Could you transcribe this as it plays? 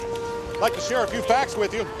like to share a few facts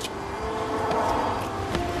with you.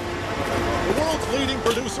 The world's leading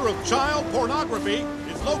producer of child pornography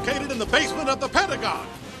is located in the basement of the Pentagon.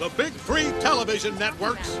 The big three television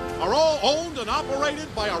networks are all owned and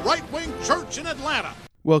operated by a right-wing church in Atlanta.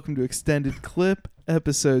 Welcome to Extended Clip,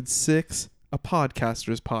 Episode 6, a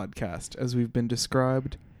podcaster's podcast, as we've been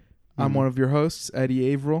described. I'm one of your hosts,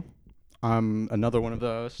 Eddie Averill. I'm another one of the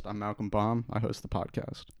hosts. I'm Malcolm Baum. I host the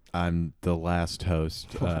podcast. I'm the last host,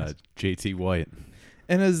 JT White.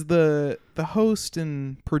 And as the host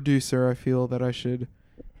and producer, I feel that I should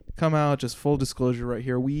come out, just full disclosure right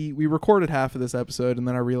here. We recorded half of this episode, and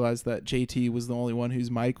then I realized that JT was the only one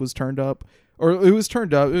whose mic was turned up. Or it was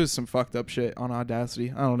turned up. It was some fucked up shit on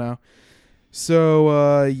Audacity. I don't know.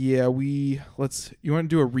 So, you want to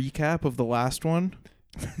do a recap of the last one?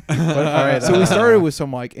 All right. So we started with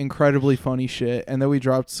some like incredibly funny shit, and then we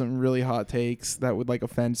dropped some really hot takes that would like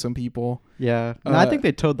offend some people. Yeah, I think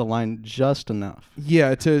they towed the line just enough.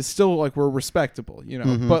 Yeah, to still like we're respectable, you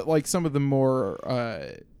know. But like some of the more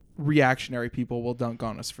reactionary people will dunk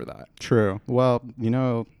on us for that. True. Well, you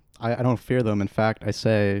know, I don't fear them. In fact, I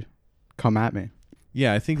say, come at me.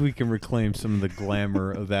 Yeah, I think we can reclaim some of the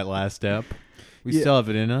glamour of that last ep. We still have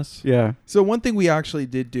it in us. Yeah. So one thing we actually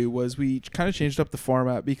did do was we kind of changed up the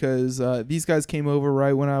format because these guys came over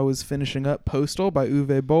right when I was finishing up Postal by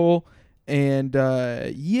boll. And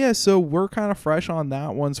so we're kind of fresh on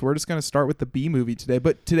that one. So we're just going to start with the B movie today.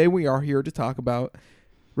 But today we are here to talk about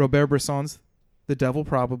Robert Bresson's The Devil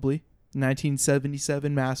Probably,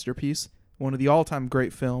 1977 masterpiece, one of the all-time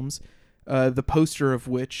great films, the poster of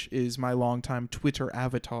which is my longtime Twitter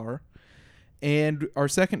avatar. And our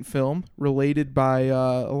second film, related by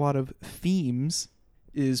a lot of themes,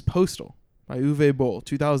 is Postal by boll,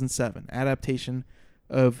 2007, adaptation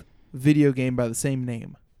of video game by the same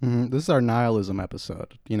name. This is our nihilism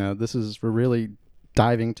episode. You know, we're really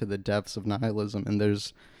diving to the depths of nihilism, and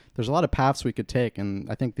there's a lot of paths we could take,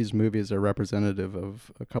 and I think these movies are representative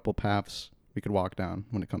of a couple paths we could walk down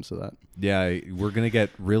when it comes to that. Yeah, we're going to get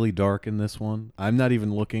really dark in this one. I'm not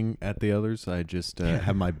even looking at the others. I just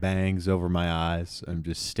have my bangs over my eyes. I'm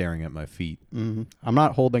just staring at my feet. I'm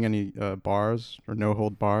not holding any bars or no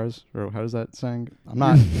hold bars. Or how does that saying? I'm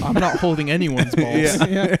not holding anyone's balls.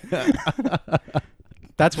 Yeah.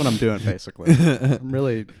 That's what I'm doing, basically.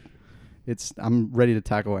 I'm ready to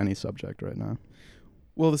tackle any subject right now.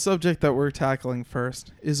 Well, the subject that we're tackling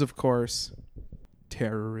first is, of course,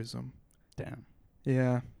 terrorism. Damn.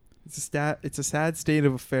 Yeah. It's a sad state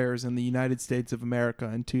of affairs in the United States of America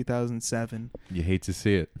in 2007. You hate to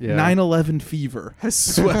see it. Yeah. 9/11 fever has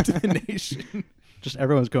swept the nation. Just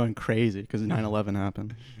everyone's going crazy because 9/11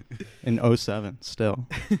 happened in 2007 still.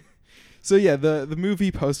 So yeah, the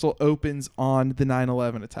movie Postal opens on the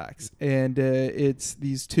 9/11 attacks, and it's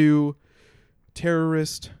these two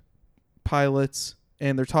terrorist pilots.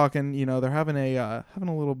 And they're talking, you know, they're having a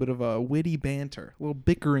little bit of a witty banter, a little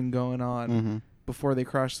bickering going on before they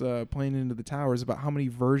crash the plane into the towers about how many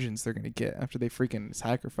versions they're going to get after they freaking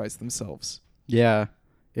sacrifice themselves. Yeah,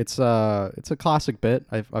 it's a classic bit.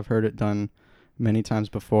 I've heard it done many times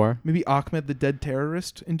before. Maybe Ahmed the Dead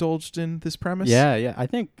Terrorist indulged in this premise. Yeah. I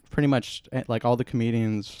think pretty much like all the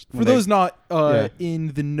comedians. For those not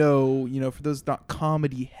in the know, you know, for those not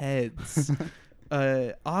comedy heads.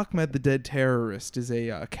 Ahmed the Dead Terrorist is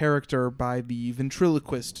a character by the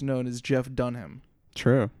ventriloquist known as Jeff Dunham.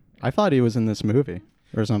 True. I thought he was in this movie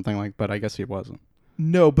or something but I guess he wasn't.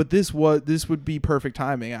 No, but this would be perfect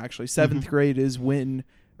timing, actually. Seventh grade is when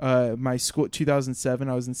my school, 2007,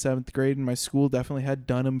 I was in 7th grade, and my school definitely had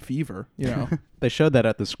Dunham fever, you know. They showed that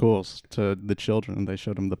at the schools to the children. They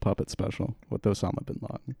showed them the puppet special with Osama bin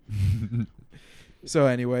Laden. So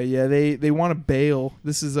anyway, yeah, they want to bail.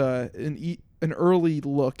 This is an early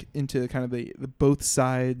look into kind of the both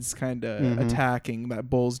sides kind of attacking that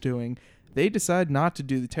Bull's doing. They decide not to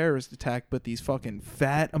do the terrorist attack, but these fucking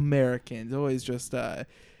fat Americans always just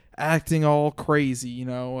acting all crazy, you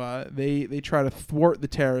know. They try to thwart the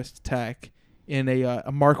terrorist attack in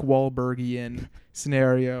a Mark Wahlbergian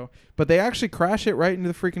scenario, but they actually crash it right into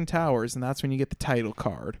the freaking towers, and that's when you get the title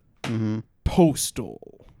card.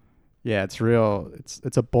 Postal. Yeah, it's real.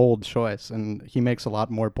 It's a bold choice, and he makes a lot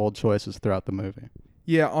more bold choices throughout the movie.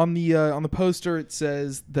 Yeah, on the poster it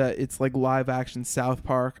says that it's like live action South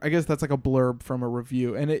Park. I guess that's like a blurb from a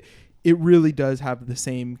review, and it really does have the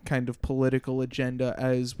same kind of political agenda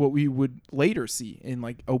as what we would later see in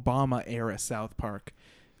like Obama era South Park.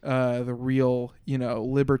 The real, you know,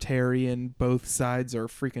 libertarian, both sides are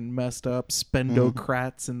freaking messed up,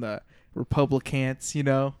 spendocrats and the Republicans, you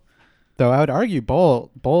know. Though I would argue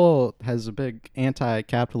Boll has a big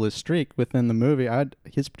anti-capitalist streak within the movie.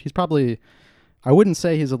 He's probably I wouldn't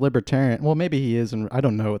say he's a libertarian. Well, maybe he is. I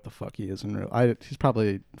don't know what the fuck he is in real. He's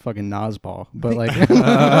probably fucking Nosball. But like, he's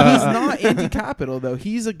not anti-capital though.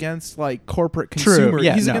 He's against like corporate consumer. True.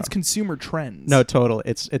 Yeah, he's no. against consumer trends. No, total.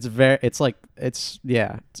 It's like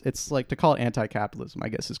to call it anti-capitalism, I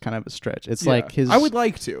guess, is kind of a stretch. It's like his. I would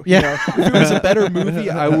like to. Yeah. You know, if it was a better movie,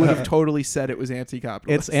 I would have totally said it was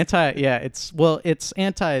anti-capitalist. It's anti. Yeah. It's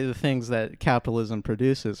anti the things that capitalism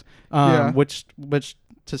produces. Which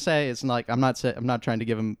to say is like I'm not trying to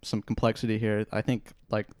give him some complexity here. I think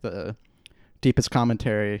like the deepest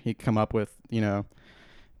commentary he come up with,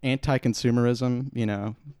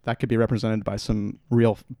 anti-consumerism, that could be represented by some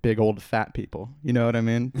real big old fat people. You know what I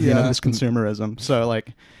mean? Yeah. This consumerism. So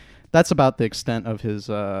like that's about the extent of his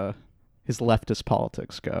leftist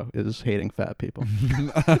politics go, is hating fat people.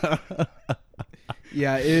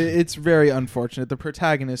 Yeah, it's very unfortunate. The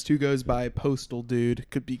protagonist, who goes by Postal Dude,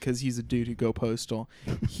 because he's a dude who go postal,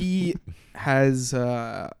 he has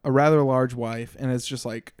a rather large wife, and it's just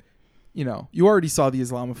like, you already saw the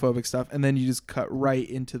Islamophobic stuff, and then you just cut right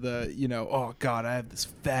into the, oh God, I have this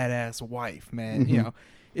fat ass wife, man. Mm-hmm.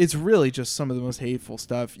 It's really just some of the most hateful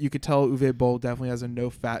stuff. You could tell Uwe Boll definitely has a no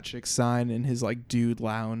fat chick sign in his like dude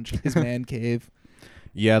lounge, his man cave.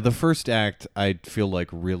 Yeah, the first act I feel like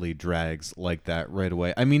really drags like that right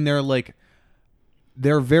away. I mean, there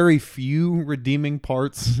are very few redeeming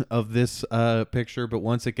parts of this picture, but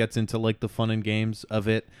once it gets into like the fun and games of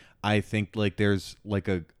it, I think like there's like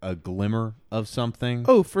a glimmer of something.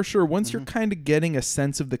 Oh, for sure. Once you're kind of getting a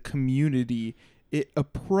sense of the community, it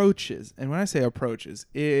approaches. And when I say approaches,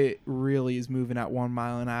 it really is moving at 1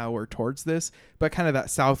 mile an hour towards this, but kind of that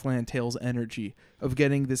Southland Tales energy of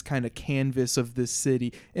getting this kind of canvas of this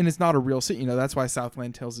city. And it's not a real city. That's why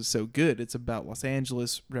Southland Tales is so good. It's about Los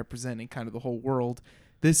Angeles representing kind of the whole world.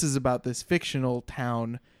 This is about this fictional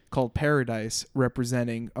town called Paradise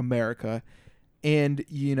representing America. And,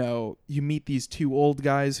 you meet these two old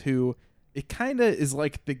guys who it kind of is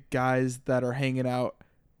like the guys that are hanging out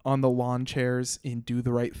on the lawn chairs in Do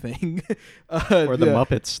the Right Thing. Or the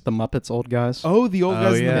Muppets old guys. Oh, the old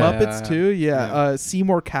guys in the yeah. Muppets too. Yeah.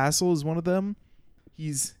 Seymour Castle is one of them.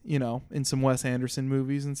 He's, in some Wes Anderson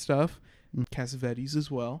movies and stuff. Cassavetes as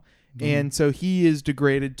well. And so he is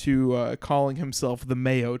degraded to calling himself the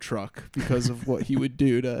Mayo Truck because of what he would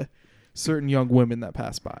do to certain young women that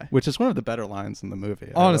pass by. Which is one of the better lines in the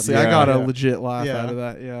movie. Honestly, I got a legit laugh out of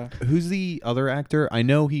that. Yeah. Who's the other actor? I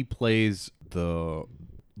know he plays the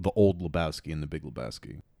old Lebowski in The Big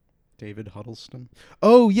Lebowski. David Huddleston.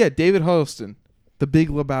 Oh, yeah, David Huddleston. The Big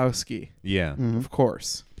Lebowski. Yeah. Mm-hmm. Of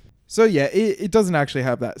course. So, yeah, it doesn't actually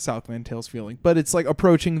have that Southland Tales feeling, but it's like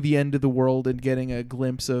approaching the end of the world and getting a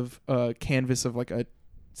glimpse of a canvas of like a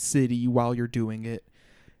city while you're doing it.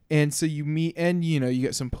 And so you meet, and, you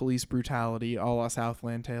get some police brutality a la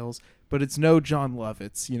Southland Tales, but it's no John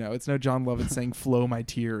Lovitz, it's no John Lovitz saying, flow my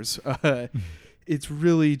tears. It's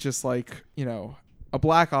really just like, a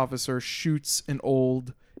black officer shoots an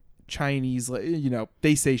old Chinese,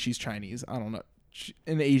 they say she's Chinese. I don't know.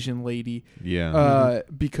 An Asian lady. Yeah.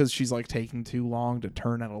 Because she's like taking too long to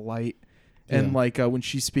turn at a light. And like when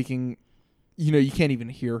she's speaking, you can't even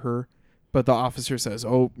hear her. But the officer says,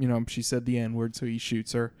 oh, she said the N-word, so he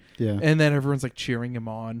shoots her. Yeah. And then everyone's like cheering him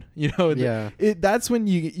on. Yeah. That's when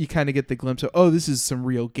you kind of get the glimpse of, oh, this is some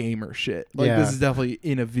real gamer shit. Like this is definitely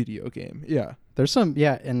in a video game. Yeah. There's some,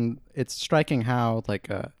 and it's striking how like,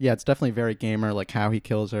 it's definitely very gamer, like how he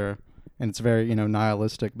kills her, and it's very,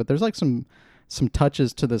 nihilistic. But there's like some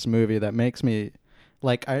touches to this movie that makes me,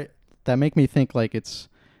 that make me think like it's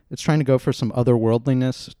trying to go for some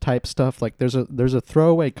otherworldliness type stuff. Like there's a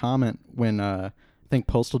throwaway comment when I think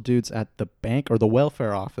Postal Dude's at the bank or the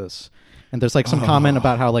welfare office, and there's like some comment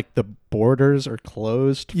about how like the borders are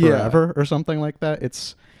closed forever or something like that.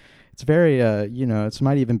 It's very it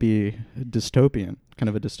might even be dystopian, kind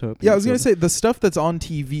of a dystopian. Yeah, I was gonna say the stuff that's on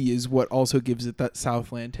TV is what also gives it that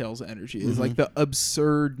Southland Tales energy. Is like the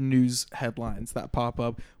absurd news headlines that pop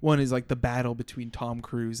up. One is like the battle between Tom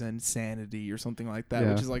Cruise and Sanity or something like that,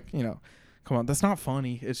 which is like, come on, that's not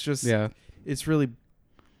funny. It's just it's really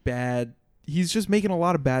bad. He's just making a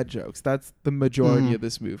lot of bad jokes. That's the majority of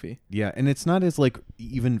this movie. Yeah, and it's not as like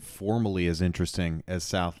even formally as interesting as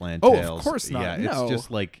Southland Tales. Oh, of course not. Yeah, no. it's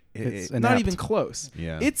just like it's not even close.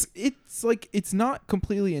 Yeah, it's like it's not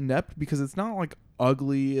completely inept because it's not like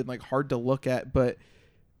ugly and like hard to look at, but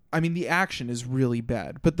I mean the action is really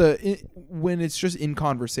bad. But when it's just in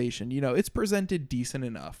conversation, it's presented decent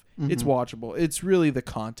enough. It's watchable. It's really the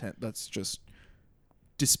content that's just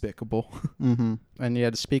despicable. And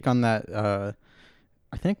to speak on that,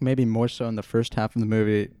 I think maybe more so in the first half of the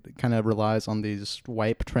movie, it kind of relies on these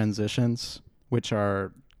wipe transitions, which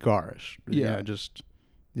are garish. Yeah.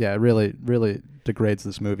 It really degrades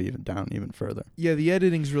this movie even further. Yeah, the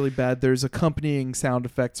editing's really bad. There's accompanying sound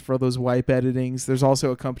effects for those wipe editings. There's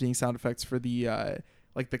also accompanying sound effects for the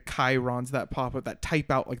like the chyrons that pop up that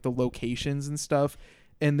type out like the locations and stuff.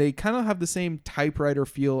 And they kind of have the same typewriter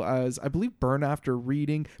feel as, I believe, Burn After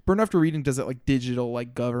Reading. Burn After Reading does it like digital,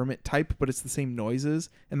 like government type, but it's the same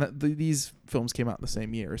noises. And these films came out in the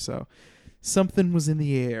same year, so something was in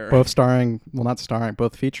the air. Both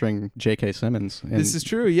featuring J.K. Simmons. This is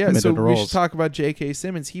true, yeah. So roles. we should talk about J.K.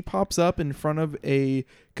 Simmons. He pops up in front of a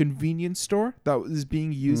convenience store that was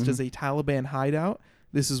being used as a Taliban hideout.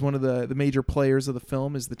 This is one of the major players of the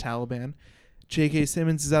film is the Taliban. J.K.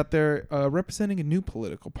 Simmons is out there representing a new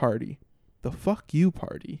political party, the Fuck You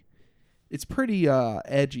Party. It's pretty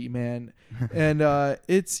edgy, man. And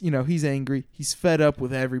it's, he's angry. He's fed up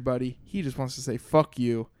with everybody. He just wants to say, fuck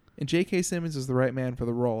you. And J.K. Simmons is the right man for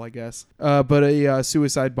the role, I guess. But a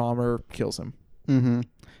suicide bomber kills him. Mm-hmm.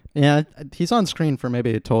 Yeah, he's on screen for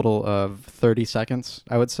maybe a total of 30 seconds,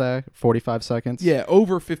 I would say. 45 seconds. Yeah,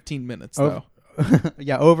 over 15 minutes, though.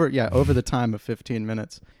 over the time of 15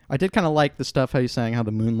 minutes. I did kind of like the stuff how you're saying how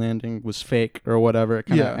the moon landing was fake or whatever. It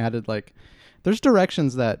kind of added like, there's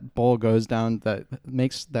directions that Boll goes down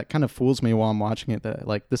that kind of fools me while I'm watching it, that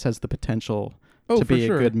like this has the potential to be a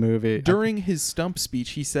good movie. During his stump speech,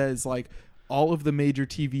 he says like all of the major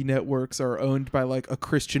TV networks are owned by like a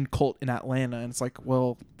Christian cult in Atlanta, and it's like,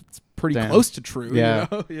 well, it's pretty close to true. Yeah.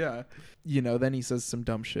 Yeah. Then he says some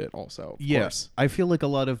dumb shit also. Of course. I feel like a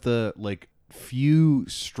lot of the like few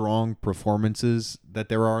strong performances that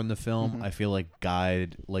there are in the film, I feel like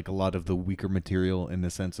guide like a lot of the weaker material in the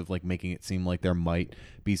sense of like making it seem like there might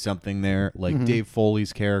be something there. Like Dave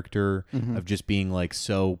Foley's character of just being like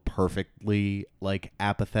so perfectly like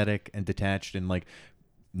apathetic and detached and like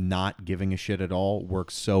not giving a shit at all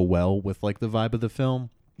works so well with like the vibe of the film.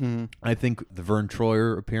 I think the Vern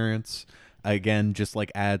Troyer appearance again just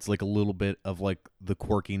like adds like a little bit of like the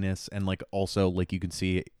quirkiness, and like also like you can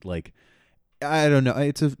see like, I don't know,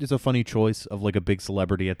 it's a funny choice of like a big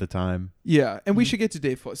celebrity at the time. Yeah, and we should get to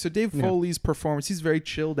Dave Foley. So Dave Foley's performance, he's very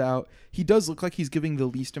chilled out. He does look like he's giving the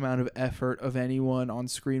least amount of effort of anyone on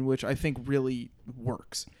screen, which I think really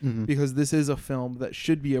works because this is a film that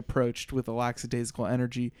should be approached with a lackadaisical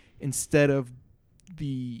energy instead of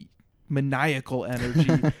the maniacal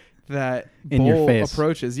energy that Boll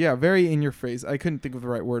approaches. Yeah, very in your face. I couldn't think of the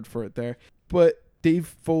right word for it there. But Dave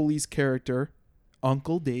Foley's character,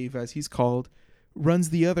 Uncle Dave, as he's called, runs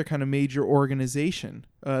the other kind of major organization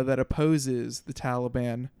that opposes the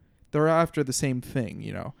Taliban. They're after the same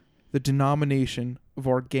thing, the denomination of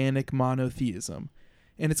organic monotheism.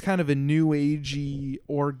 And it's kind of a new agey,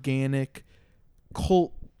 organic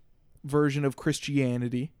cult version of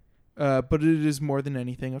Christianity. But it is more than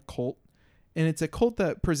anything a cult. And it's a cult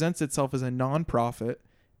that presents itself as a non-profit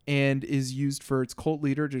and is used for its cult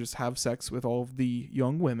leader to just have sex with all of the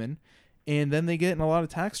young women. And then they get in a lot of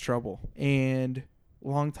tax trouble. And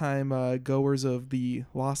longtime goers of the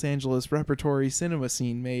Los Angeles repertory cinema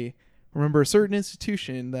scene may remember a certain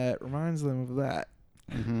institution that reminds them of that.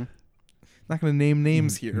 Not going to name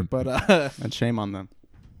names here, but... and shame on them.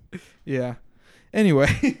 Yeah. Anyway,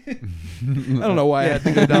 I don't know why I had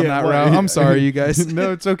to go down that route. I'm sorry, you guys.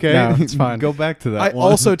 No, it's okay. No, it's fine. Go back to that I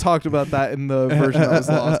one. also talked about that in the version that was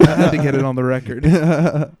lost. I had to get it on the record.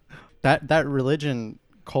 That religion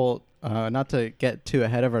cult, not to get too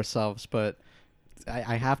ahead of ourselves, but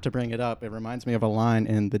I have to bring it up. It reminds me of a line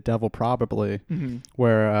in The Devil Probably,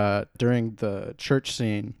 where during the church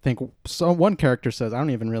scene, I think one character says, I don't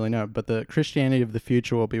even really know, but the Christianity of the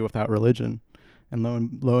future will be without religion. And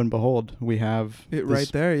lo and behold, we have it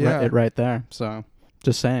right there. Yeah, it right there. So,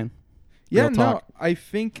 just saying. Yeah, no, I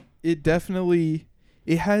think it definitely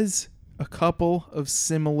has a couple of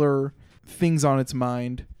similar things on its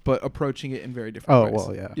mind, but approaching it in very different ways.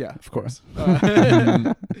 Oh, well, yeah, of course.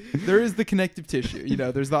 There is the connective tissue.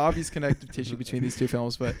 There's the obvious connective tissue between these two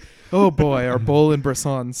films, but oh boy, are Boll and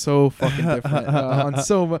Bresson so fucking different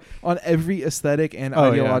on every aesthetic and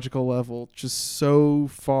ideological level, just so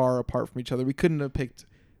far apart from each other. We couldn't have picked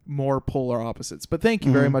more polar opposites. But thank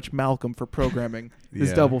you very much, Malcolm, for programming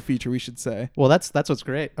this double feature, we should say. Well, that's what's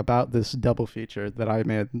great about this double feature that I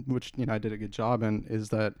made, which I did a good job in, is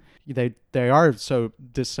that they are so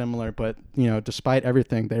dissimilar, but despite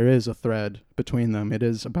everything, there is a thread between them. It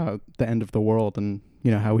is about the end of the world and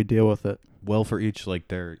how we deal with it. Well, for each,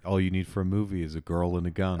 like, all you need for a movie is a girl and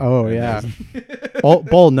a gun. Oh, yeah.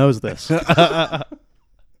 Boll knows this.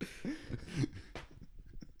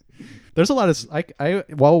 There's a lot of... I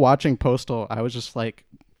while watching Postal, I was just like...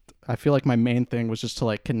 I feel like my main thing was just to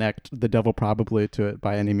like connect The Devil Probably to it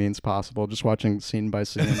by any means possible, just watching scene by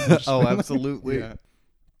scene. Oh, absolutely. Yeah.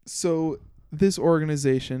 So this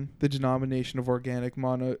organization, the Denomination of Organic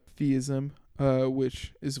Monotheism,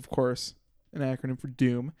 which is of course an acronym for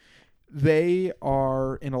Doom, they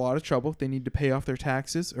are in a lot of trouble. They need to pay off their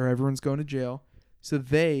taxes or everyone's going to jail. So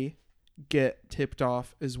they get tipped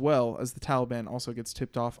off, as well as the Taliban also gets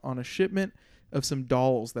tipped off, on a shipment of some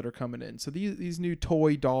dolls that are coming in. So these new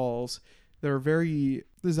toy dolls,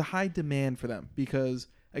 there's a high demand for them because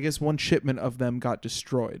I guess one shipment of them got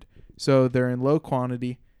destroyed. So they're in low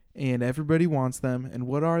quantity and everybody wants them. And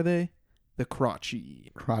what are they? The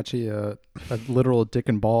crotchy. Crotchy, a literal dick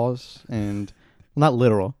and balls, and not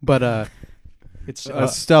literal, but it's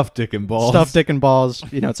stuffed dick and balls. Stuffed dick and balls.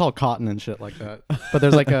 You know, it's all cotton and shit like that. But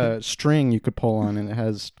there's like a string you could pull on, and it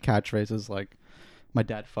has catchphrases like "My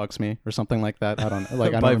dad fucks me" or something like that. I don't know.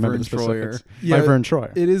 Like I don't remember the specifics. Yeah, by Vern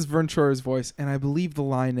Troyer. It is Vern Troyer's voice, and I believe the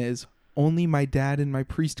line is, "Only my dad and my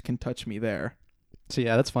priest can touch me there." So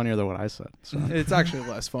yeah, that's funnier than what I said. So. It's actually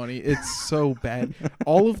less funny. It's so bad.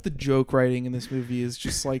 All of the joke writing in this movie is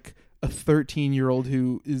just like a 13-year-old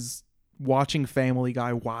who is watching Family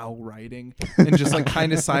Guy while writing and just like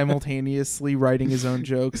kind of simultaneously writing his own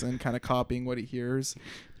jokes and kind of copying what he hears.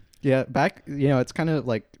 Yeah, it's kind of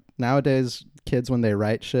like nowadays kids when they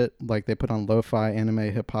write shit, like they put on lo-fi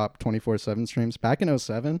anime hip hop 24/7 streams. Back in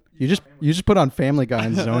 2007, you just put on Family Guy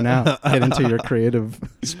and zone out, get into your creative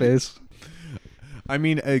space. I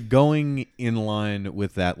mean, going in line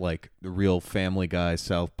with that, like the real Family Guy,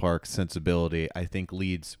 South Park sensibility, I think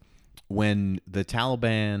leads when the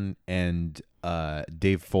Taliban and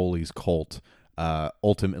Dave Foley's cult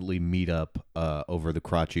ultimately meet up over the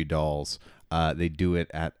crotchy dolls. They do it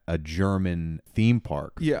at a German theme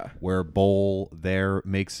park. Yeah. Where Boll there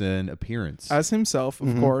makes an appearance. As himself,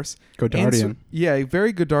 of course. Godardian. A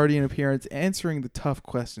very Godardian appearance, answering the tough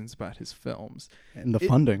questions about his films. And the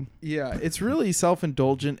funding. Yeah, it's really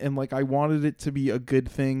self-indulgent, and like I wanted it to be a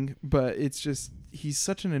good thing, but it's just, he's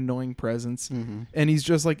such an annoying presence. Mm-hmm. And he's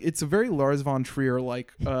just like, it's a very Lars von Trier,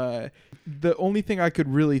 like, the only thing I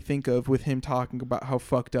could really think of with him talking about how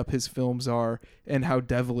fucked up his films are and how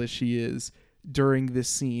devilish he is during this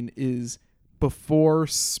scene is before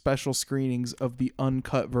special screenings of the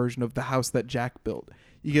uncut version of The House That Jack Built.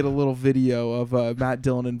 You get a little video of Matt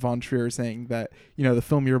Dillon and Von Trier saying that, you know, the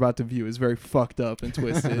film you're about to view is very fucked up and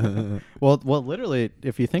twisted. Well, literally,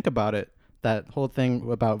 if you think about it, that whole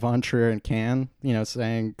thing about Von Trier and Cannes, you know,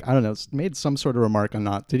 saying, I don't know, made some sort of remark on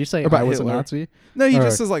Nazi. Did you say about I was Hitler? a Nazi? No, he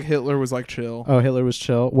just says like Hitler was like chill. Oh, Hitler was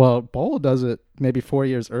chill. Well, Boll does it maybe 4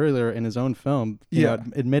 years earlier in his own film, you know,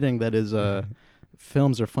 admitting that his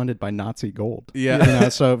films are funded by Nazi gold. Yeah. You know,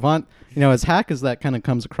 so as hack as that kind of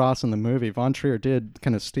comes across in the movie, Von Trier did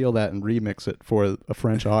kind of steal that and remix it for a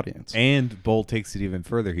French audience. And Boll takes it even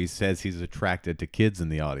further. He says he's attracted to kids in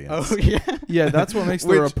the audience. Oh yeah. Yeah, that's what makes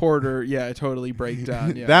the reporter totally break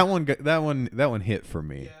down. Yeah. That one hit for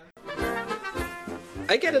me.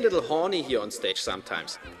 I get a little horny here on stage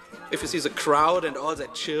sometimes. If you see the crowd and all the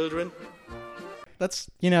children. That's,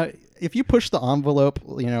 if you push the envelope,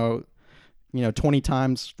 20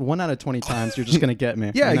 times, 1 out of 20 times, you're just going to get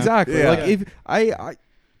me. Yeah, exactly. Yeah. Like if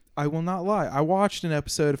I will not lie. I watched an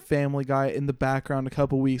episode of Family Guy in the background a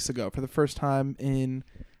couple weeks ago for the first time in,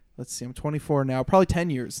 let's see, I'm 24 now, probably 10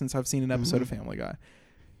 years since I've seen an episode of Family Guy.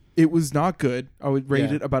 It was not good. I would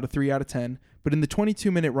rate it about a 3 out of 10. But in the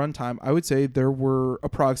 22-minute runtime, I would say there were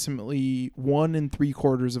approximately 1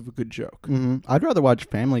 3/4 of a good joke. Mm-hmm. I'd rather watch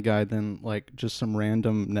Family Guy than like just some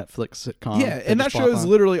random Netflix sitcom. Yeah, and that show is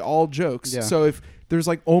literally all jokes. Yeah. So if there's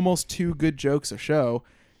like almost 2 good jokes a show,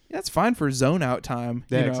 that's fine for zone out time.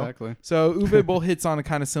 Yeah, you know? exactly. So Uwe Boll hits on a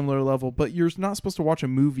kind of similar level, but you're not supposed to watch a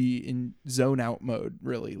movie in zone out mode,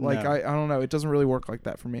 really. Like, No. I don't know. It doesn't really work like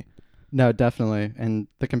that for me. No, definitely. And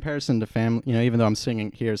the comparison to Family, even though I'm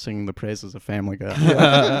singing the praises of Family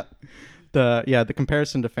Guy, the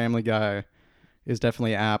comparison to Family Guy is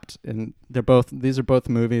definitely apt. And these are both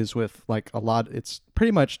movies with like a lot. It's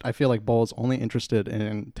pretty much, I feel like Boll's only interested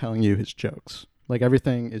in telling you his jokes. Like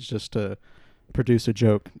everything is just to produce a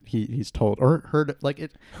joke he's told or heard, like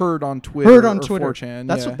it Heard on Twitter. or 4chan.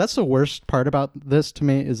 That's the worst part about this to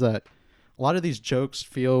me, is that a lot of these jokes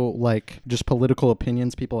feel like just political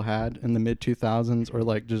opinions people had in the mid-2000s, or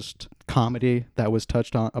like just comedy that was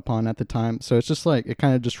touched upon at the time. So it's just like, it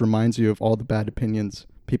kind of just reminds you of all the bad opinions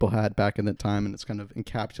people had back in the time, and it's kind of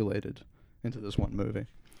encapsulated into this one movie.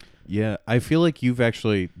 Yeah, I feel like you've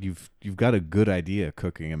got a good idea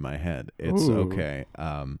cooking in my head. It's Ooh. okay.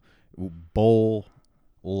 Boll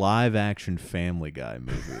live action Family Guy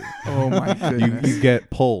movie. Oh my goodness. You get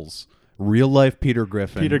pulls, real life Peter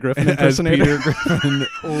Griffin. Peter Griffin as impersonator. Peter Griffin.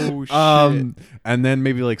 Oh shit. And then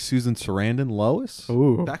maybe like Susan Sarandon, Lois.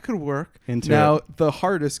 Ooh, That could work. Into now, it. the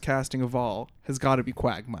hardest casting of all has got to be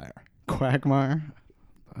Quagmire. Quagmire.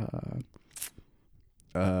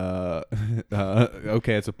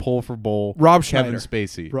 Okay, it's a poll for Bowl. Rob Kevin Schneider.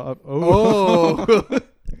 Spacey. Oh.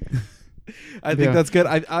 I think Yeah. that's good.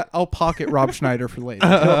 I'll pocket Rob Schneider for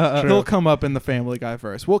later. He'll come up in the Family Guy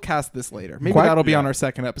verse. We'll cast this later. Maybe that'll be on our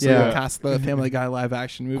second episode. Yeah. We'll cast the Family Guy live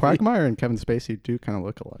action movie. Quagmire and Kevin Spacey do kind of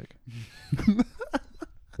look alike.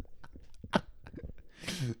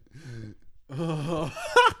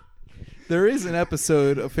 There is an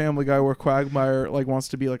episode of Family Guy where Quagmire like wants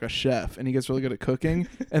to be like a chef and he gets really good at cooking,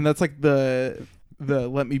 and that's like the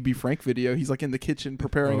Let Me Be Frank video. He's like in the kitchen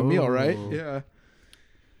preparing a meal, right? Oh. Yeah.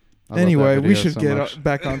 I love that Anyway, we video should so get much.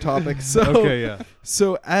 back on topic. So, Okay, yeah.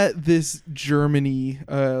 so at this Germany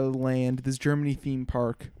land, this Germany theme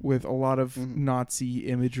park with a lot of Nazi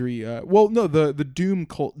imagery. The Doom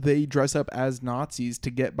cult, they dress up as Nazis to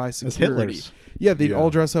get by security. Hitlers. Yeah, they'd Yeah. all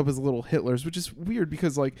dress up as little Hitlers, which is weird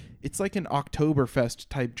because like it's like an Oktoberfest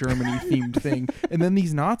type Germany themed thing, and then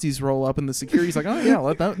these Nazis roll up and the security's like, oh yeah,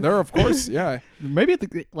 let them. They're of course, yeah. Maybe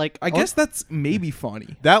I guess that's maybe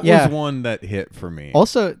funny. That Yeah. was one that hit for me.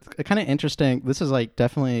 Also, kind of interesting. This is like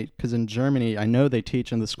definitely because in Germany, I know they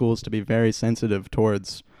teach in the schools to be very sensitive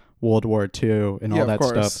towards World War II and Yeah, all of that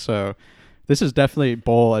stuff. course. So this is definitely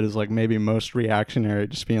Boll is like maybe most reactionary,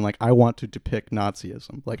 just being like, I want to depict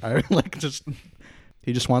Nazism. Like I like just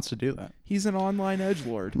he just wants to do that. He's an online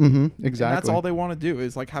edgelord. Mm-hmm. Exactly. And that's all they want to do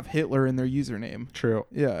is like have Hitler in their username. True.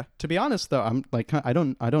 Yeah. To be honest, though, I'm like I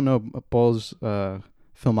don't know Boll's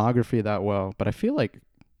filmography that well, but I feel like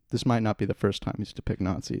this might not be the first time he's depicted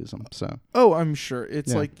Nazism. So Oh, I'm sure.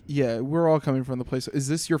 It's Yeah. like, we're all coming from the place. Is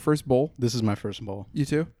this your first bowl? this is my first Boll. You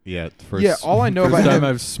too? Yeah, first, Yeah, all I know first about time him.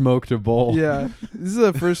 I've smoked a bowl. Yeah. This is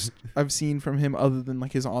the first I've seen from him other than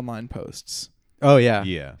like his online posts. Oh yeah,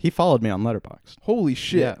 Yeah. He followed me on Letterboxd. Holy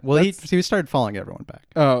shit. Yeah. Well, he That's- started following everyone back.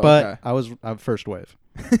 Oh, But okay. I'm first wave.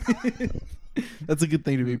 That's a good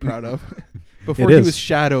thing to be proud of. Before It he is. was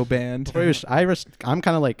shadow banned. I'm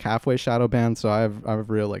kind of like halfway shadow banned, so I have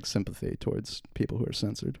real like sympathy towards people who are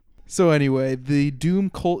censored. So anyway, the Doom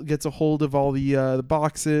cult gets a hold of all the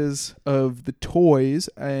boxes of the toys,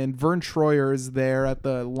 and Vern Troyer is there at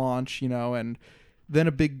the launch, and then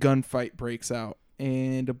a big gunfight breaks out,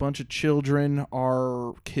 and a bunch of children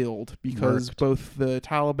are killed because Murked. both the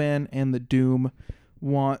Taliban and the Doom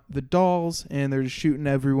want the dolls, and they're just shooting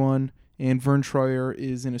everyone. And Vern Troyer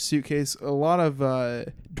is in a suitcase. A lot of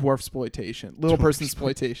dwarf exploitation, little person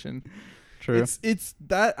exploitation. True. It's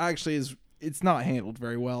that actually is. It's not handled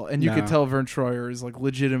very well, and you No. could tell Vern Troyer is like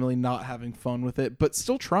legitimately not having fun with it, but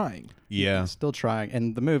still trying. Yeah. Still trying,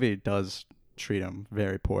 and the movie does treat him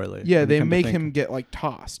very poorly. Yeah, When you they come to make think- him get like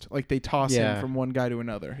tossed, like they toss Yeah. him from one guy to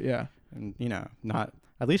another. Yeah, and not.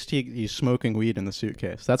 At least he's smoking weed in the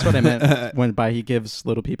suitcase. That's what I meant when he gives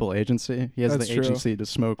little people agency. He has That's the true. agency to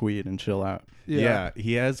smoke weed and chill out. Yeah,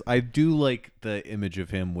 he has. I do like the image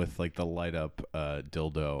of him with like the light up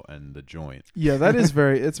dildo and the joint. Yeah, that is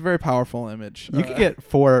it's a very powerful image. You could get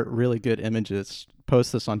 4 really good images.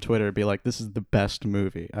 Post this on Twitter. Be like, this is the best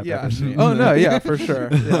movie I've yeah. ever seen. Oh no, yeah, for sure.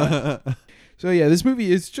 Yeah. So yeah, this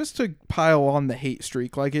movie is just to pile on the hate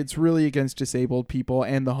streak. Like it's really against disabled people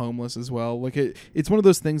and the homeless as well. Like it's one of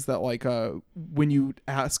those things that like when you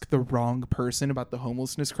ask the wrong person about the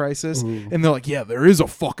homelessness crisis, and they're like, "Yeah, there is a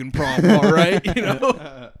fucking problem, all right,"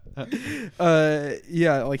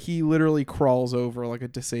 yeah, like he literally crawls over like a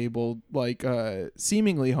disabled, like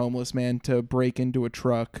seemingly homeless man to break into a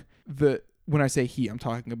truck. When I say he, I'm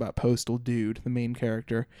talking about Postal Dude, the main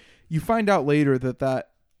character. You find out later that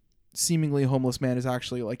seemingly homeless man is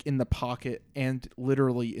actually like in the pocket and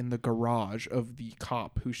literally in the garage of the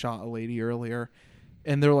cop who shot a lady earlier,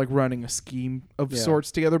 and they're like running a scheme of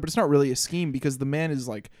sorts together, but it's not really a scheme because the man is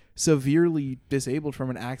like severely disabled from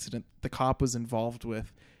an accident the cop was involved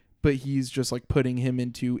with, but he's just like putting him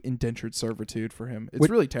into indentured servitude for him. It's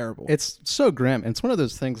really terrible. It's so grim. It's one of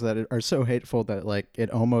those things that are so hateful that like it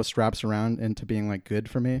almost wraps around into being like good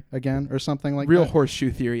for me again or something like real that.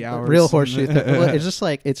 horseshoe theory hours. Real horseshoe. Well, it's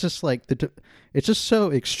just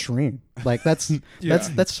so extreme. Like that's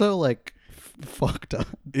so like fucked up.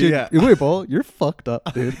 Dude, Yeah. wait, Boll, you're fucked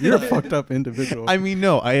up, dude. You're a fucked up individual. I mean,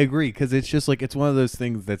 no, I agree because it's just like it's one of those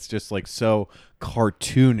things that's just like so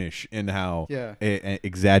cartoonish in how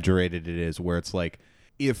exaggerated it is. Where it's like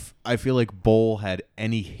if I feel like Boll had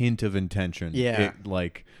any hint of intention, it,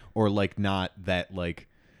 like or like not that like.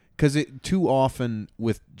 Because it too often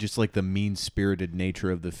with just like the mean-spirited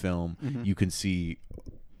nature of the film, you can see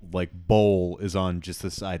like Boll is on just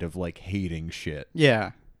the side of like hating shit.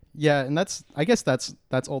 Yeah, and I guess that's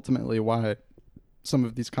ultimately why some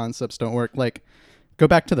of these concepts don't work. Like, go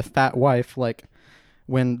back to the fat wife. Like,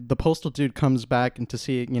 when the postal dude comes back and to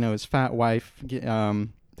see his fat wife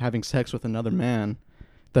having sex with another man,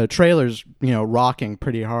 the trailer's rocking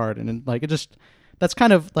pretty hard, and like that's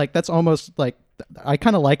kind of like that's almost like I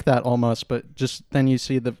kind of like that almost, but just then you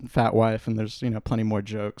see the fat wife and there's plenty more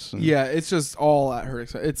jokes. And yeah, it's just all at her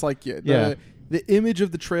expense. It's like the image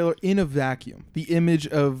of the trailer in a vacuum, the image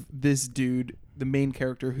of this dude, the main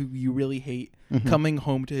character who you really hate, coming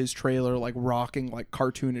home to his trailer like rocking like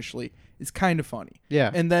cartoonishly, is kind of funny. Yeah.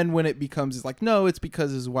 And then when it becomes, it's like, no, it's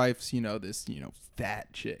because his wife's this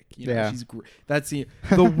fat chick. She's that's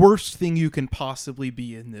the worst thing you can possibly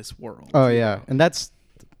be in this world. Oh yeah, and that's.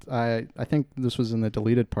 I think this was in the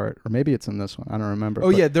deleted part, or maybe it's in this one. I don't remember. Oh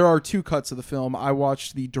yeah, there are 2 cuts of the film. I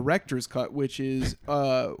watched the director's cut, which is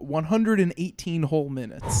 118 whole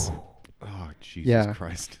minutes. Oh Jesus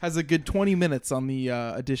Christ! Has a good 20 minutes on the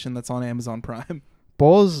edition that's on Amazon Prime.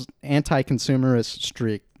 Boll's anti-consumerist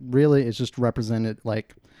streak really is just represented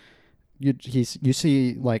like you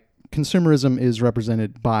see like consumerism is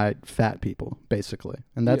represented by fat people basically,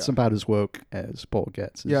 and that's about as woke as Boll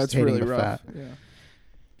gets. Yeah, it's really rough. Yeah.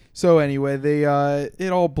 So anyway,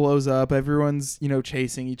 it all blows up. Everyone's,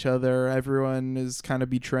 chasing each other. Everyone is kind of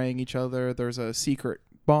betraying each other. There's a secret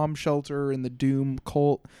bomb shelter in the Doom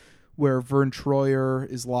cult where Vern Troyer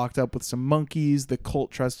is locked up with some monkeys. The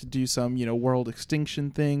cult tries to do some, world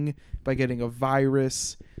extinction thing by getting a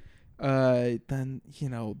virus. Then,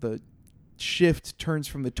 the shift turns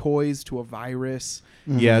from the toys to a virus.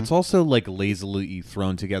 Yeah, it's also like lazily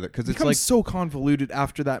thrown together because it's like so convoluted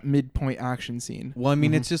after that midpoint action scene. Well, I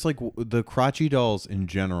mean, it's just like the crotchy dolls in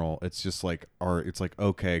general. It's just like it's like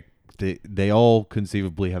okay, they all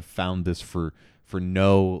conceivably have found this for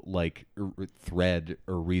no like thread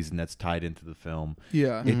or reason that's tied into the film.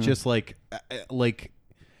 Yeah, it's just like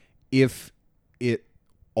if it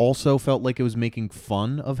also felt like it was making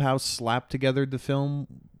fun of how slapped together the film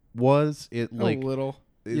was, it like a little.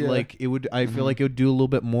 Like it would, I feel like it would do a little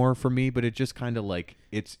bit more for me, but it just kind of like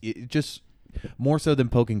it just more so than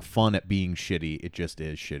poking fun at being shitty. It just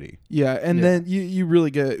is shitty. Yeah, and then you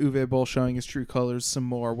really get Uwe Boll showing his true colors some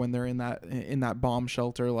more when they're in that bomb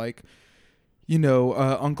shelter. Like,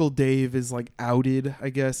 Uncle Dave is like outed,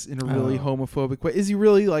 I guess, in a really homophobic way. Is he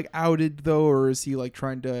really like outed though, or is he like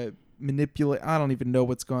trying to manipulate? I don't even know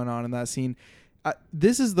what's going on in that scene.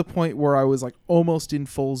 This is the point where I was like almost in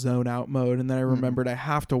full zone out mode, and then I remembered I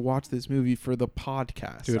have to watch this movie for the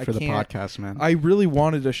podcast. Do it for the podcast, man. I really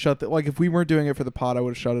wanted to shut like if we weren't doing it for the pod, I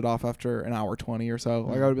would have shut it off after an hour 20 or so.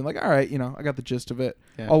 Like I would have been like, all right, I got the gist of it.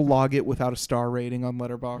 Yeah. I'll log it without a star rating on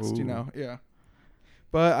Letterboxd, yeah.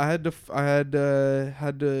 But I had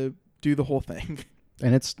to do the whole thing.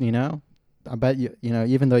 And it's I bet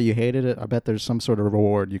even though you hated it, I bet there's some sort of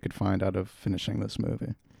reward you could find out of finishing this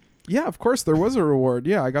movie. Yeah, of course there was a reward.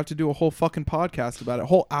 Yeah, I got to do a whole fucking podcast about it. A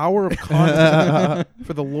whole hour of content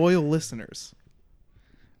for the loyal listeners.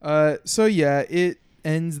 So yeah, it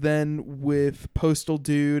ends then with Postal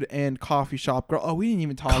Dude and Coffee Shop Girl. Oh, we didn't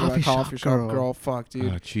even talk about Coffee Shop Girl. Fuck,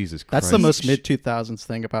 dude. Oh, Jesus Christ. That's the most mid-2000s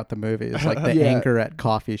thing about the movie. It's like the anger at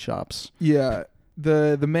coffee shops. Yeah.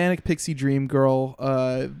 The Manic Pixie Dream Girl,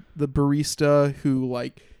 the barista who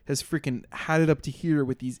like has freaking had it up to here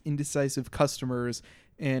with these indecisive customers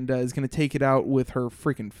and is going to take it out with her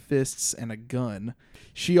freaking fists and a gun.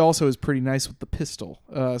 She also is pretty nice with the pistol,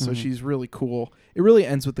 so she's really cool. It really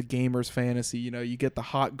ends with the gamer's fantasy. You get the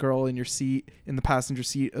hot girl in your seat, in the passenger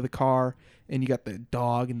seat of the car, and you got the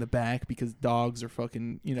dog in the back because dogs are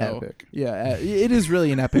fucking, epic. Yeah, it is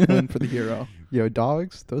really an epic win for the hero. Yo,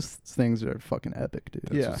 dogs, those things are fucking epic, dude.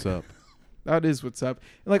 That's what's up. That is what's up.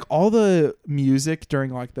 And like all the music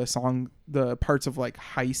during like the song, the parts of like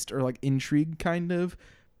heist or like intrigue kind of,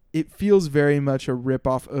 it feels very much a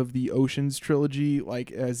ripoff of the Oceans trilogy,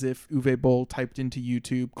 like as if Uwe Boll typed into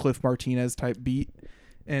YouTube Cliff Martinez type beat.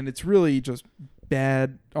 And it's really just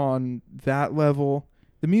bad on that level.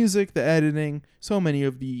 The music, the editing, so many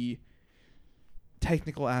of the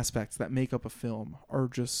technical aspects that make up a film are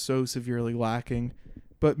just so severely lacking.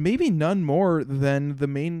 But maybe none more than the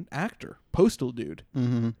main actor, Postal Dude.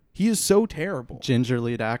 Mm-hmm. He is so terrible. Ginger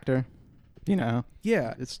lead actor. Yeah.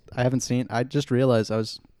 I haven't seen. I just realized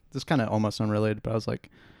this is kind of almost unrelated, but I was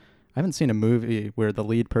like, I haven't seen a movie where the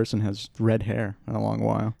lead person has red hair in a long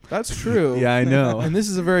while. That's true. Yeah, I know. And this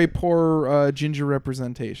is a very poor ginger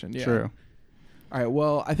representation. Yeah. True. All right,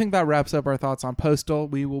 well, I think that wraps up our thoughts on Postal.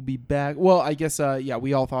 We will be back. Well, I guess,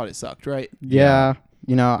 we all thought it sucked, right? Yeah.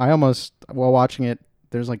 I almost, while watching it,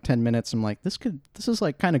 there's like 10 minutes. I'm like, this is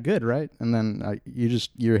like kind of good, right? And then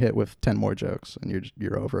you're hit with 10 more jokes, and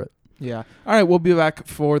you're over it. Yeah. All right, we'll be back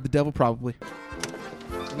for The Devil Probably.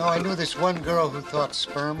 No, I knew this one girl who thought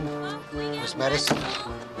sperm was medicine.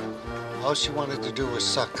 All she wanted to do was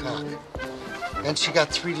suck cock. Then she got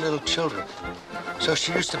 3 little children. So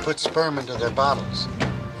she used to put sperm into their bottles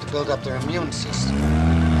to build up their immune system.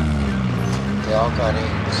 They all got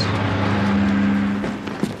AIDS.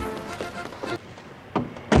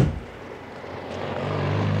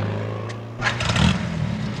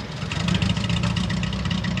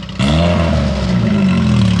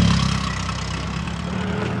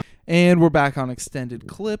 And we're back on extended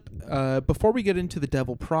clip. Before we get into The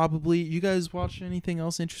Devil Probably, you guys watched anything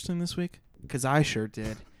else interesting this week? Because I sure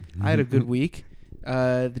did. I had a good week.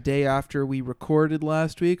 The day after we recorded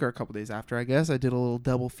last week, or a couple days after, I guess, I did a little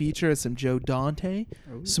double feature of some Joe Dante,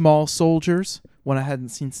 Small Soldiers, one I hadn't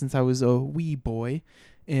seen since I was a wee boy,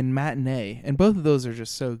 in Matinee. And both of those are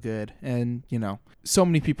just so good. And, you know, so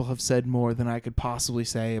many people have said more than I could possibly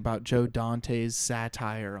say about Joe Dante's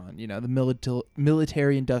satire on, you know, the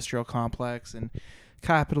military-industrial complex and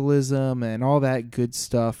capitalism and all that good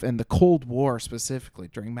stuff, and the Cold War specifically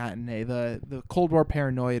during Matinee. The Cold War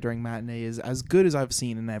paranoia during Matinee is as good as I've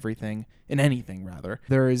seen in anything rather.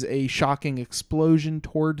 There is a shocking explosion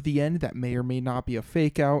toward the end that may or may not be a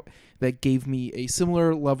fake out that gave me a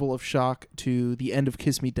similar level of shock to the end of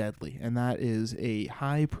Kiss Me Deadly, and that is a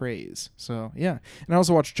high praise. So yeah. And I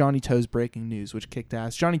also watched Johnny Toe's Breaking News, which kicked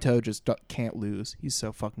ass. Johnny Toe just can't lose. He's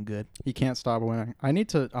so fucking good. He can't stop winning. I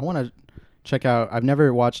want to check out. I've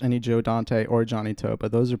never watched any Joe Dante or Johnny Toe,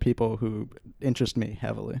 but those are people who interest me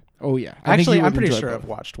heavily. Oh yeah. Actually, I'm pretty sure I've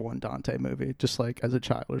watched one Dante movie, just like as a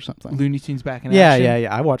child or something. Looney Tunes Back in Action. Action.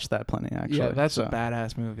 Yeah. I watched that plenty actually. Yeah, that's a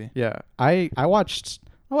badass movie. Yeah, I watched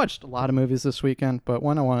a lot of movies this weekend, but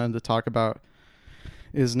one I wanted to talk about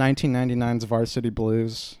is 1999's Varsity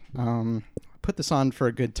Blues. Put this on for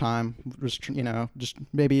a good time, just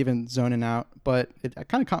maybe even zoning out, but it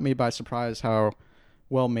kind of caught me by surprise how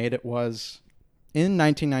well made it was. In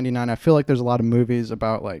 1999, I feel like there's a lot of movies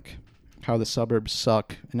about like how the suburbs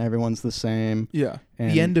suck and everyone's the same. Yeah,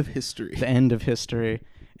 and the end of history. The end of history.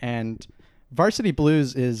 And Varsity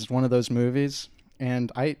Blues is one of those movies,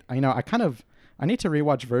 and I need to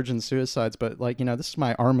rewatch Virgin Suicides, but like, you know, this is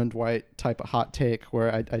my Armand White type of hot take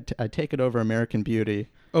where I take it over American Beauty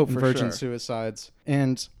and Virgin Suicides.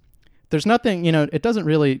 And there's nothing, you know, it doesn't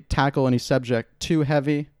really tackle any subject too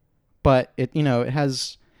heavy, but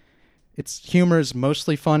its humor is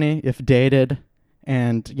mostly funny if dated,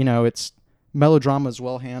 and, you know, its melodrama is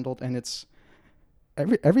well handled, and it's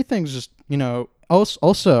everything's just, you know,